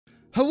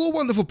Hello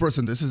wonderful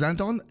person, this is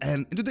Anton,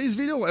 and in today's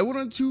video I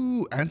wanted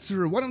to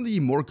answer one of the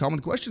more common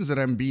questions that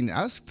I'm being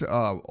asked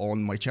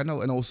on my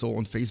channel and also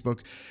on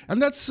Facebook,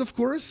 and that's of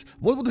course,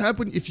 what would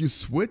happen if you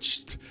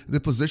switched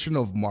the position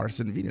of Mars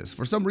and Venus?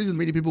 For some reason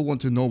many people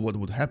want to know what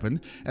would happen,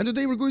 and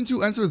today we're going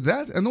to answer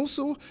that and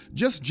also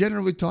just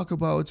generally talk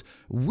about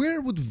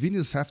where would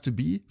Venus have to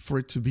be for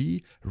it to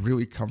be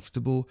really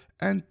comfortable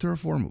and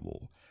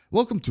terraformable.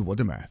 Welcome to What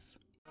the Math.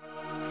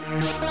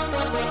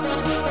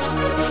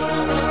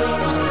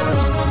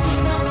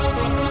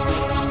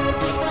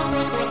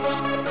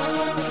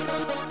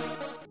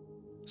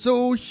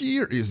 So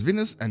here is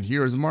Venus and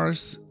here is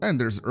Mars, and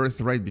there's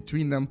Earth right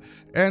between them.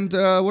 And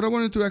what I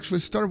wanted to actually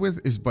start with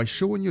is by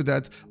showing you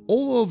that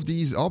all of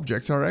these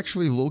objects are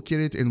actually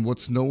located in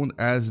what's known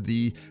as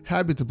the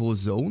habitable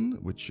zone,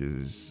 which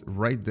is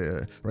right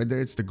there,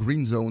 it's the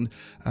green zone.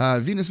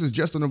 Venus is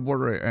just on the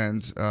border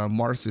and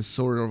Mars is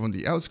sort of on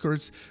the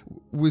outskirts,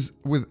 with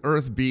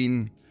Earth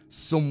being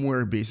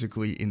somewhere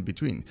basically in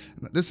between.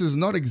 This is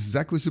not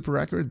exactly super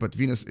accurate, but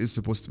Venus is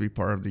supposed to be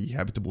part of the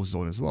habitable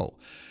zone as well.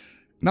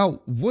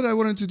 Now, what I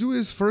wanted to do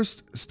is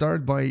first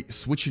start by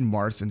switching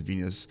Mars and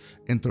Venus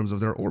in terms of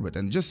their orbit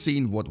and just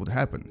seeing what would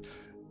happen.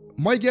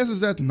 My guess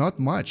is that not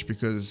much,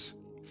 because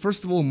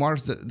first of all,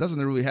 Mars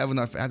doesn't really have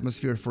enough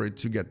atmosphere for it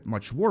to get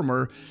much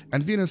warmer,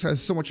 and Venus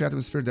has so much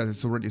atmosphere that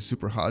it's already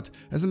super hot.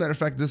 As a matter of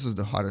fact, this is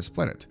the hottest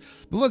planet.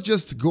 But let's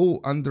just go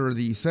under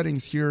the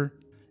settings here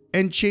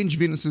and change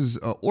Venus's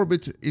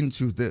orbit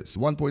into this,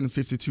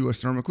 1.52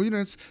 astronomical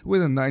units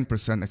with a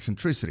 9%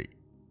 eccentricity.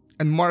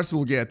 And Mars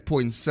will get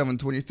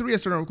 0.723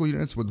 astronomical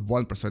units with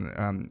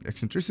 1%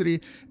 eccentricity,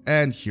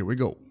 and here we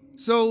go.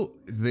 So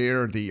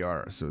there they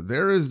are. So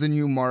there is the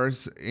new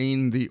Mars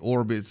in the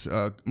orbit,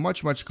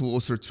 much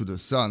closer to the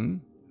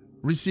Sun,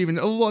 receiving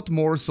a lot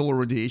more solar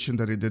radiation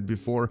than it did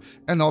before,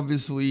 and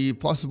obviously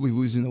possibly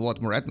losing a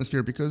lot more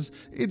atmosphere because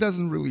it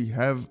doesn't really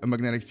have a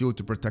magnetic field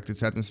to protect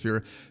its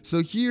atmosphere. So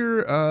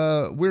here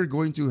we're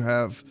going to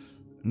have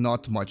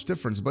not much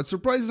difference, but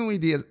surprisingly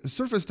the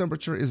surface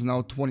temperature is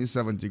now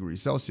 27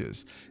 degrees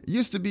Celsius. It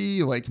used to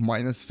be like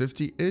minus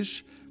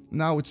 50-ish,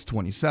 now it's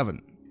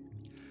 27.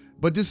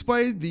 But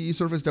despite the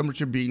surface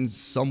temperature being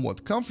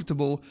somewhat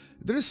comfortable,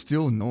 there is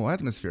still no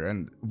atmosphere,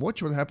 and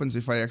watch what happens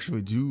if I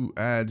actually do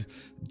add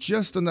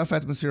just enough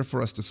atmosphere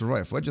for us to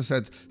survive. Let's just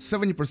add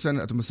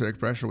 70% atmospheric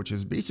pressure, which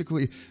is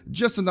basically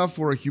just enough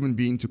for a human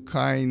being to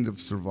kind of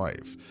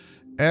survive.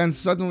 And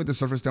suddenly the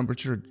surface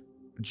temperature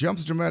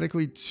jumps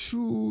dramatically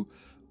to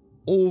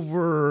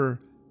over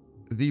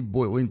the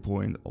boiling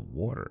point of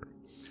water.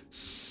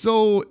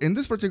 So in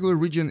this particular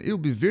region, it will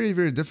be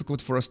very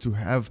difficult for us to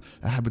have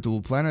a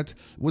habitable planet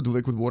with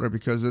liquid water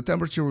because the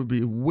temperature would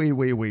be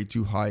way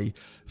too high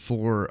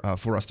for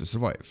us to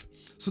survive.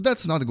 So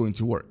that's not going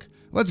to work.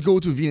 Let's go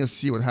to Venus,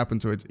 see what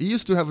happened to it. It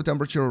used to have a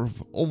temperature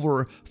of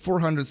over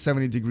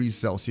 470 degrees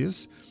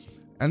Celsius,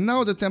 and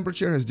now the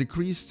temperature has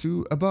decreased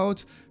to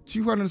about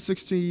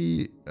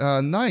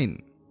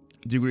 269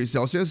 degrees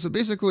Celsius, so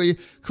basically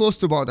close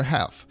to about a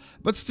half,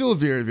 but still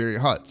very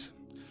hot.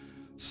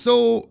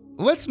 So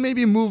let's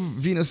maybe move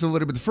Venus a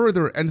little bit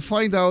further and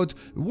find out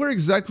where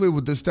exactly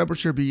would this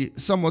temperature be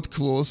somewhat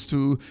close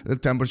to the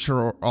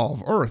temperature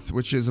of Earth,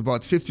 which is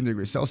about 15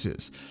 degrees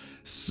Celsius.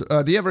 So,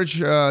 the average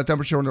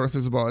temperature on Earth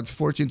is about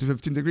 14 to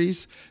 15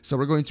 degrees, so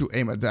we're going to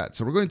aim at that.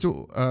 So we're going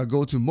to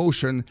go to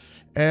motion,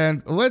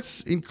 and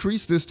let's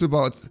increase this to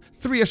about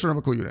 3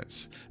 astronomical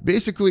units.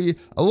 Basically,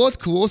 a lot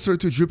closer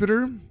to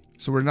Jupiter.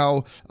 So we're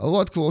now a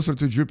lot closer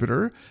to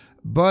Jupiter,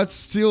 but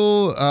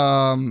still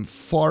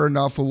far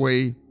enough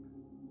away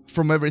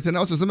from everything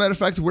else. As a matter of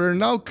fact, we're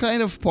now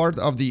kind of part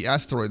of the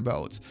asteroid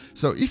belt.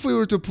 So if we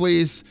were to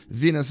place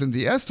Venus in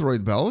the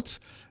asteroid belt,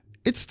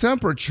 its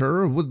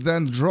temperature would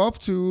then drop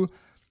to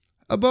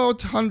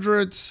about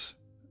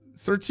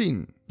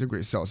 113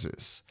 degrees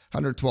Celsius,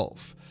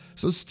 112.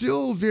 So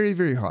still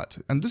very hot,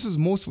 and this is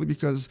mostly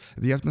because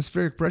the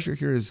atmospheric pressure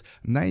here is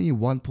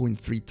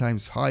 91.3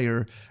 times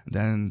higher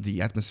than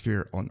the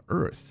atmosphere on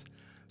Earth.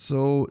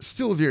 So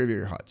still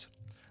very hot.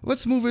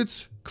 Let's move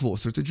it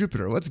closer to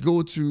Jupiter. Let's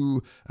go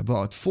to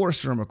about 4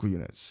 astronomical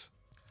units.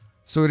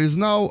 So it is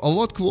now a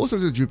lot closer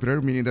to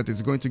Jupiter, meaning that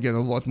it's going to get a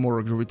lot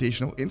more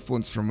gravitational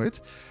influence from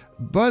it,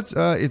 but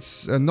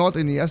it's not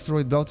in the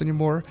asteroid belt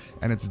anymore,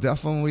 and it's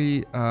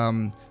definitely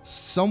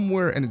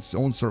somewhere in its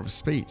own sort of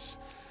space.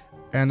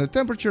 And the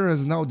temperature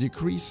has now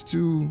decreased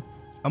to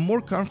a more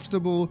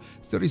comfortable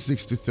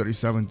 36 to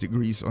 37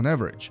 degrees on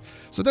average.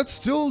 So that's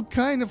still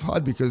kind of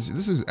hot because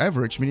this is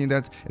average, meaning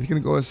that it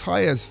can go as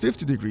high as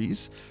 50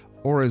 degrees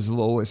or as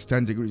low as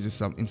 10 degrees in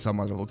some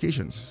other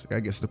locations. I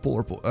guess the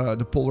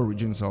polar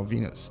regions of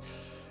Venus.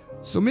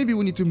 So maybe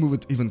we need to move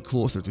it even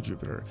closer to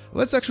Jupiter.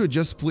 Let's actually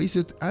just place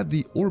it at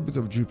the orbit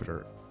of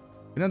Jupiter.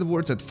 In other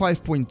words, at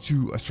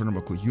 5.2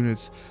 astronomical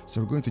units.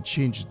 So we're going to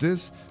change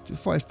this to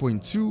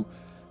 5.2.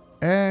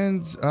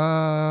 And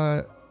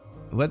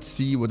let's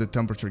see what the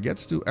temperature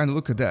gets to, and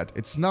look at that,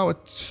 it's now at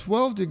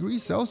 12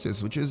 degrees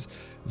Celsius, which is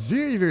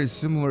very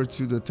similar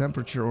to the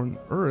temperature on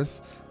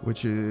Earth,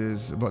 which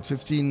is about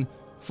 15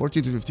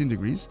 14 to 15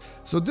 degrees.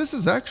 So this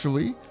is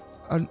actually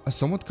a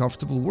somewhat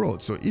comfortable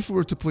world. So if we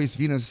were to place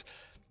Venus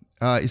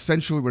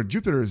essentially where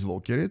Jupiter is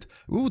located,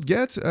 we would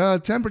get a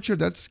temperature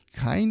that's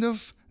kind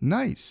of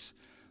nice.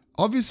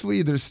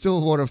 Obviously, there's still a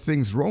lot of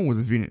things wrong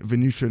with the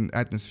Venusian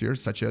atmosphere,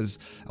 such as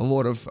a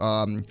lot of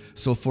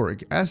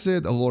sulfuric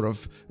acid, a lot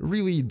of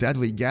really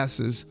deadly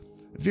gases,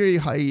 very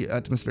high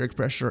atmospheric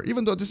pressure,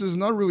 even though this is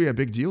not really a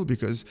big deal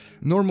because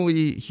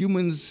normally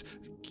humans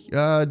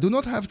do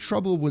not have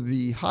trouble with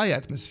the high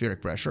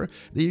atmospheric pressure.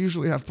 They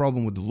usually have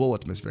problem with the low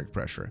atmospheric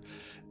pressure.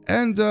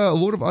 And a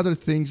lot of other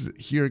things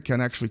here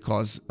can actually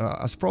cause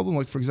us problem,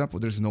 like for example,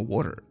 there's no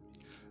water.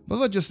 But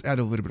let's just add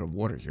a little bit of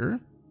water here,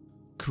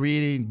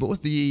 creating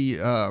both the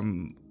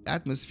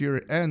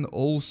atmosphere and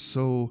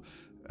also,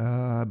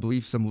 I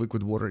believe, some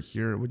liquid water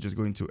here. We're just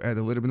going to add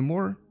a little bit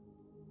more.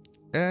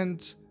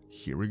 And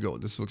here we go.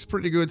 This looks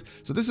pretty good.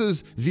 So this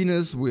is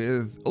Venus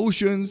with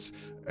oceans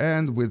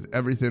and with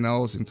everything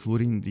else,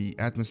 including the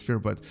atmosphere.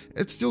 But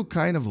it still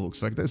kind of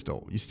looks like this,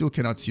 though. You still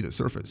cannot see the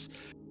surface.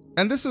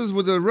 And this is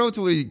with a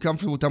relatively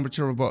comfortable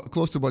temperature of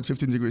close to about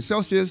 15 degrees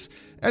Celsius.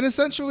 And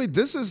essentially,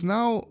 this is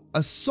now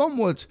a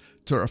somewhat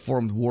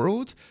terraformed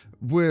world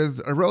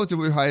with a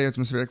relatively high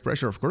atmospheric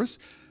pressure, of course.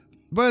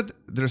 But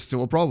there's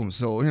still a problem.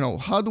 So,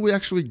 how do we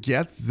actually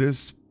get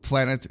this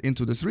planet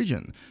into this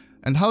region?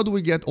 And how do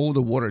we get all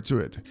the water to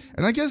it?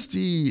 And I guess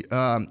the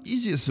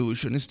easiest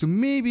solution is to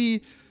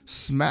maybe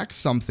smack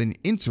something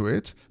into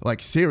it,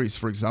 like Ceres,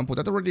 for example,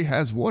 that already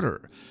has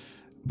water.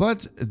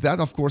 But that,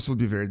 of course, would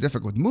be very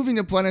difficult. Moving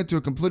a planet to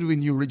a completely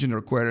new region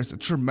requires a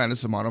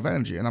tremendous amount of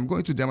energy. And I'm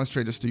going to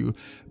demonstrate this to you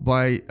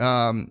by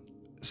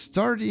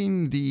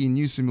starting the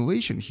new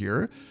simulation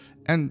here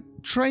and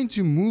trying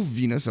to move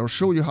Venus, or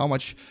show you how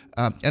much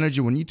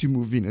energy we need to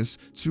move Venus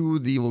to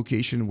the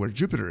location where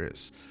Jupiter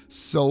is.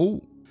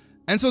 So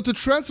to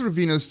transfer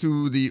Venus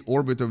to the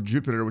orbit of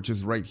Jupiter, which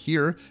is right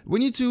here, we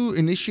need to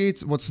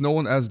initiate what's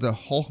known as the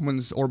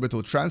Hoffmann's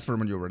orbital transfer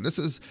maneuver. This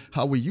is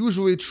how we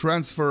usually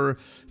transfer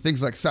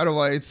things like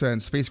satellites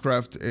and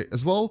spacecraft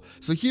as well.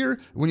 So here,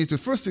 we need to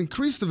first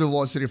increase the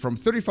velocity from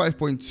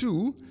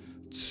 35.2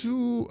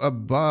 to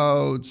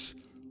about...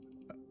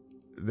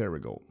 There we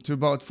go, to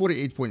about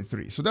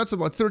 48.3. So that's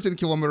about 13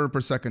 kilometers per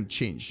second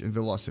change in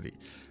velocity.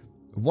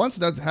 Once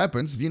that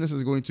happens, Venus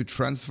is going to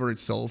transfer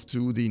itself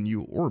to the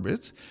new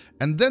orbit,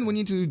 and then we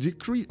need to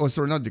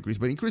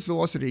increase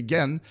velocity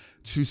again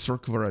to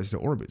circularize the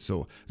orbit.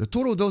 So the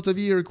total delta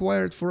V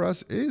required for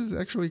us is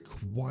actually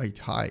quite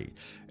high.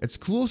 It's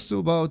close to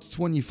about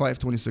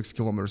 25-26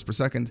 kilometers per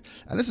second,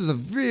 and this is a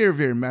very,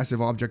 very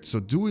massive object, so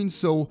doing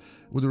so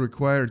would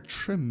require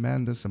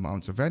tremendous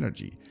amounts of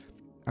energy.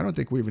 I don't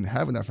think we even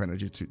have enough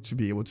energy to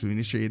be able to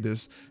initiate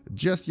this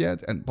just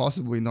yet, and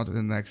possibly not in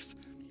the next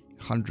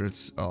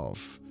hundreds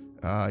of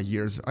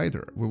years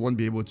either. We won't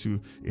be able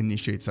to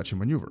initiate such a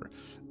maneuver.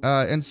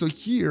 And so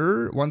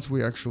here, once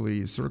we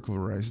actually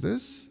circularize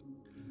this,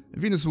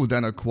 Venus will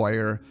then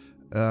acquire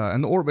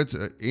an orbit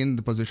in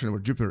the position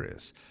where Jupiter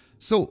is.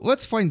 So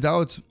let's find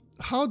out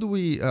how do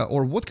we,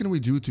 or what can we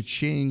do to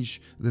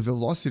change the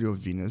velocity of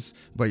Venus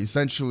by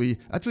essentially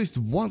at least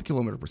 1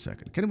 kilometer per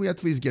second? Can we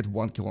at least get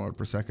 1 kilometer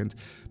per second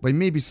by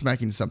maybe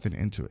smacking something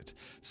into it?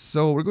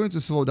 So we're going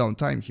to slow down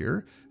time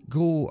here,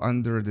 go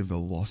under the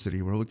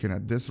velocity. We're looking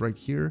at this right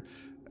here.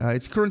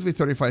 It's currently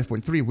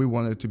 35.3. We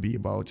want it to be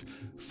about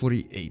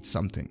 48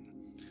 something.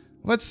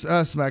 Let's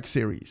smack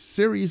Ceres.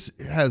 Ceres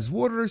has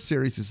water.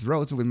 Ceres is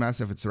relatively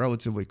massive. It's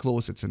relatively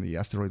close. It's in the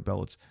asteroid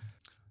belt.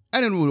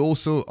 And it would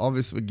also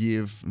obviously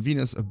give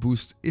Venus a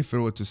boost if it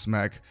were to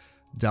smack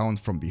down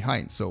from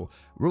behind. So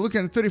we're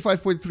looking at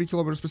 35.3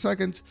 kilometers per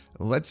second.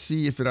 Let's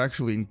see if it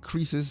actually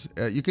increases.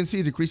 You can see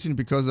it decreasing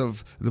because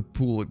of the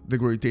pull, the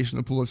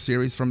gravitational pull of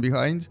Ceres from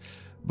behind.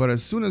 But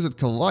as soon as it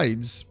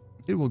collides,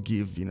 it will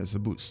give Venus a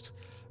boost.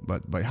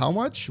 But by how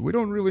much? We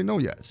don't really know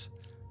yet.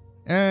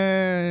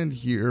 And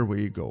here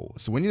we go.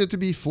 So we need it to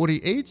be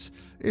 48.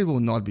 It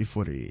will not be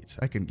 48,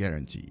 I can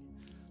guarantee.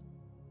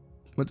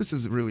 But this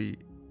is really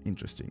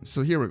interesting.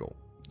 So here we go.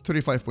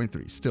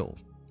 35.3 still.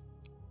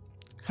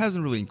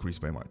 Hasn't really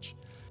increased by much.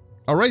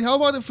 Alright, how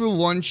about if we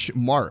launch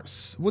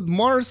Mars? Would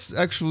Mars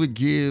actually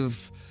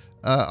give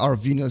our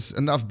Venus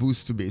enough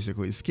boost to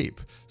basically escape?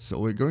 So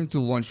we're going to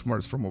launch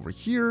Mars from over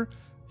here.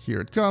 Here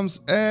it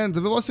comes, and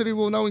the velocity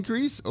will now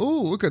increase.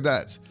 Oh, look at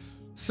that.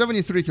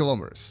 73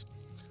 kilometers.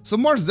 So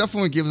Mars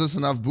definitely gives us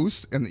enough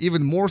boost, and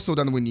even more so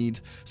than we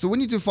need. So we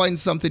need to find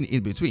something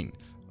in between.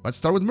 Let's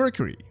start with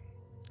Mercury.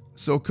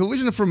 So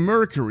collision from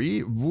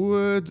Mercury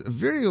would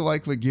very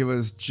likely give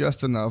us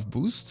just enough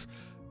boost.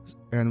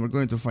 And we're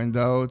going to find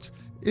out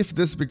if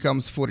this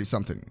becomes 40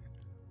 something.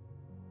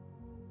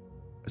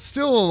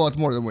 Still a lot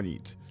more than we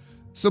need.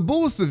 So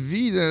both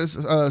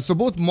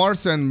both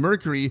Mars and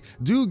Mercury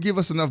do give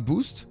us enough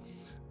boost,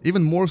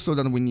 even more so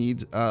than we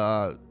need.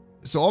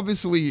 So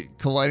obviously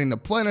colliding a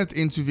planet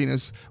into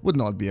Venus would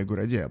not be a good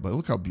idea, but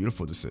look how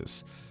beautiful this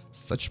is.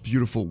 Such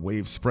beautiful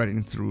waves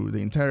spreading through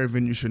the entire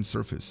Venusian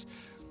surface.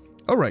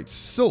 Alright,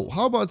 so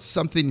how about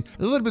something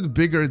a little bit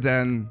bigger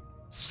than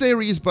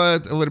Ceres,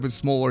 but a little bit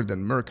smaller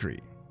than Mercury?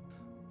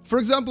 For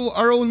example,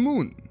 our own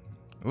moon.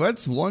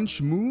 Let's launch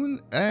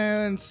moon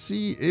and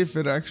see if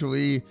it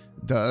actually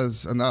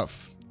does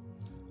enough.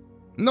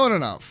 Not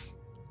enough.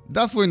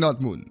 Definitely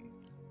not moon.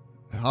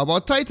 How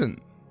about Titan?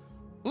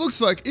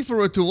 Looks like if we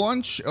were to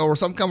launch or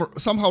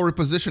somehow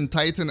reposition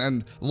Titan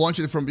and launch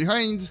it from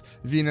behind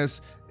Venus,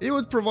 it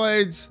would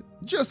provide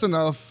just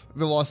enough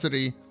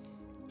velocity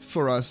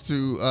for us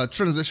to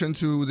transition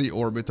to the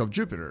orbit of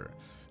Jupiter.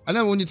 And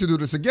then we need to do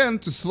this again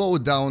to slow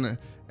it down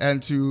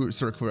and to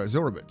circularize the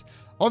orbit.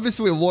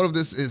 Obviously, a lot of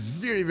this is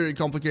very, very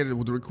complicated. It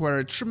would require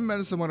a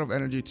tremendous amount of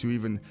energy to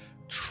even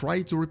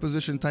try to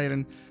reposition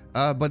Titan.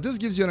 But this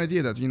gives you an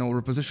idea that,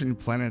 repositioning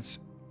planets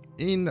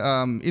in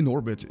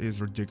orbit is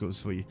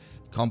ridiculously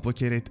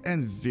complicated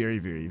and very,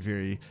 very,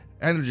 very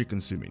energy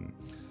consuming.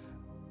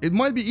 It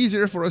might be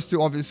easier for us to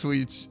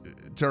obviously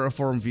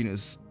terraform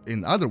Venus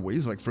in other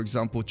ways, like for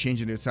example,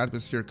 changing its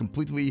atmosphere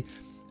completely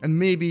and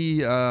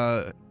maybe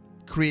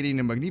creating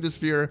a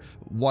magnetosphere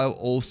while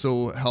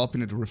also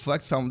helping it to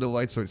reflect some of the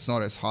light so it's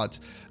not as hot.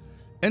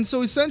 And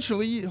so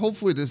essentially,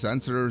 hopefully this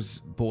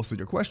answers both of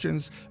your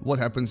questions. What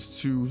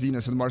happens to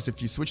Venus and Mars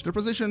if you switch their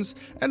positions?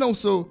 And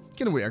also,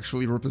 can we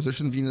actually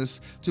reposition Venus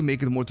to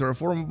make it more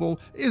terraformable?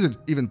 Is it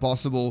even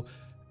possible?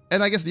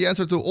 And I guess the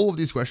answer to all of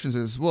these questions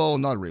is, well,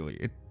 not really.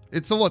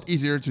 It's a lot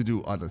easier to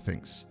do other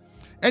things.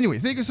 Anyway,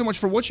 thank you so much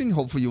for watching.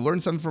 Hopefully you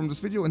learned something from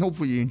this video and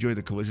hopefully you enjoyed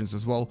the collisions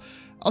as well.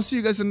 I'll see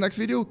you guys in the next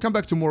video. Come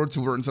back tomorrow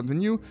to learn something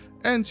new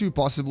and to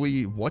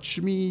possibly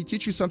watch me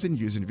teach you something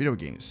using video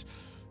games.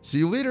 See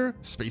you later,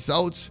 space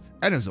out,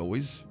 and as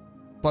always,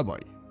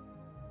 bye-bye.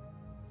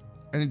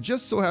 And it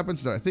just so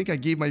happens that I think I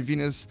gave my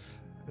Venus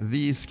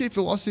the escape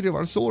velocity of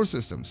our solar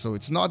system, so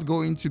it's not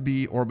going to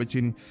be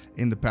orbiting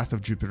in the path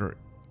of Jupiter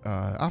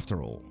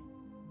after all.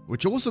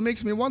 Which also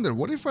makes me wonder,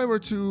 what if I were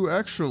to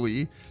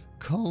actually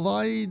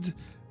collide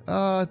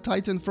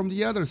Titan from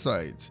the other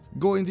side,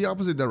 go in the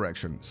opposite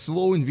direction,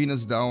 slowing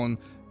Venus down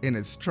in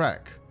its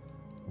track?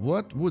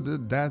 What would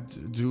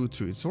that do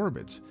to its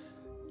orbit?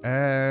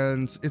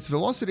 And its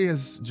velocity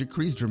has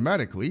decreased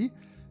dramatically,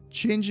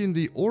 changing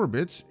the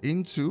orbit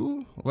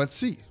into, let's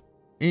see,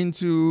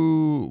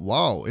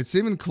 wow, it's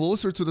even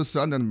closer to the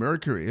Sun than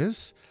Mercury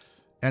is,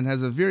 and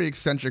has a very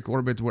eccentric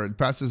orbit where it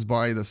passes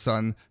by the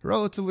Sun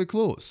relatively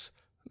close.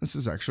 This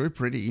is actually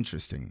pretty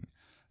interesting.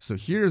 So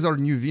here's our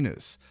new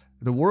Venus,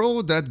 the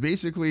world that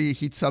basically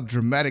heats up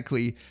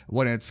dramatically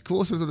when it's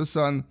closer to the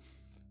Sun,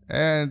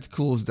 and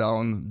cools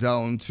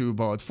down to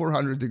about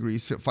 400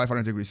 degrees,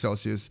 500 degrees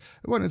Celsius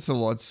when it's a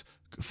lot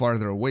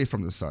farther away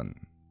from the Sun.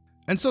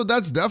 And so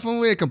that's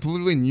definitely a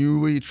completely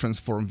newly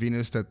transformed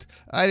Venus that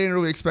I didn't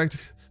really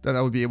expect that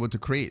I would be able to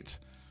create.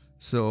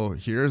 So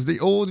here's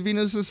the old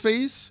Venus's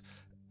face,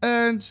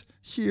 and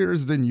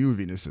here's the new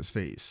Venus's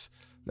face.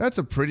 That's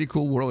a pretty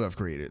cool world I've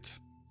created.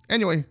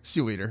 Anyway,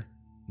 see you later.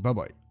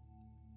 Bye-bye.